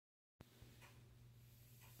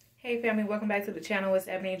Hey family, welcome back to the channel. It's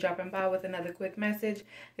Ebony dropping by with another quick message.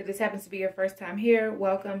 If this happens to be your first time here,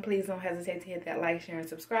 welcome. Please don't hesitate to hit that like, share, and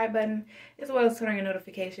subscribe button, as well as turn on your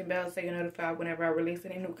notification bell so you're notified whenever I release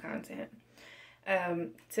any new content.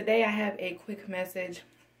 Today I have a quick message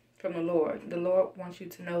from the Lord. The Lord wants you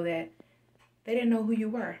to know that they didn't know who you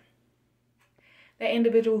were. That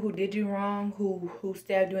individual who did you wrong, who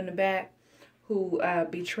stabbed you in the back, who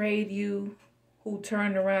betrayed you, who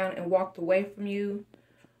turned around and walked away from you,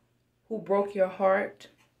 who broke your heart,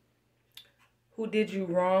 who did you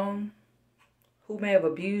wrong, who may have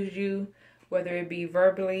abused you, whether it be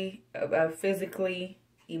verbally, physically,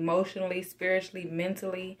 emotionally, spiritually,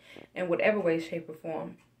 mentally, in whatever way, shape, or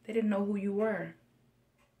form. They didn't know who you were.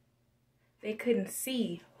 They couldn't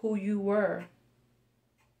see who you were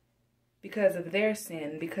because of their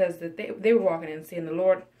sin, because they were walking in sin. The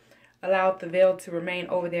Lord allowed the veil to remain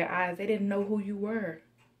over their eyes. They didn't know who you were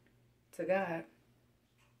to God.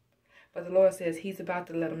 But the Lord says he's about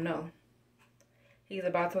to let them know. He's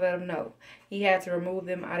about to let them know. He had to remove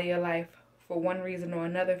them out of your life for one reason or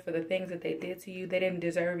another, for the things that they did to you. They didn't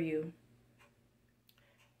deserve you.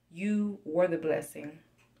 You were the blessing.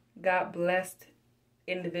 God blessed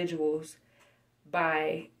individuals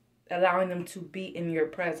by allowing them to be in your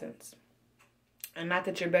presence. And not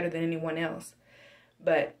that you're better than anyone else,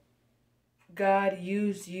 but God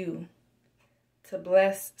used you to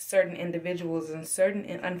bless certain individuals,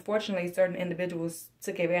 and unfortunately certain individuals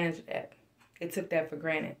took advantage of that. They took that for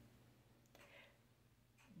granted.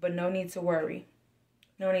 But no need to worry.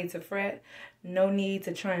 No need to fret. No need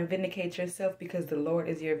to try and vindicate yourself, because the Lord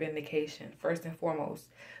is your vindication. First and foremost,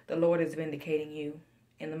 the Lord is vindicating you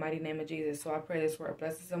in the mighty name of Jesus. So I pray this word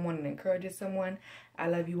blesses someone and encourages someone. I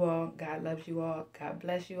love you all. God loves you all. God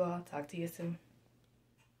bless you all. Talk to you soon.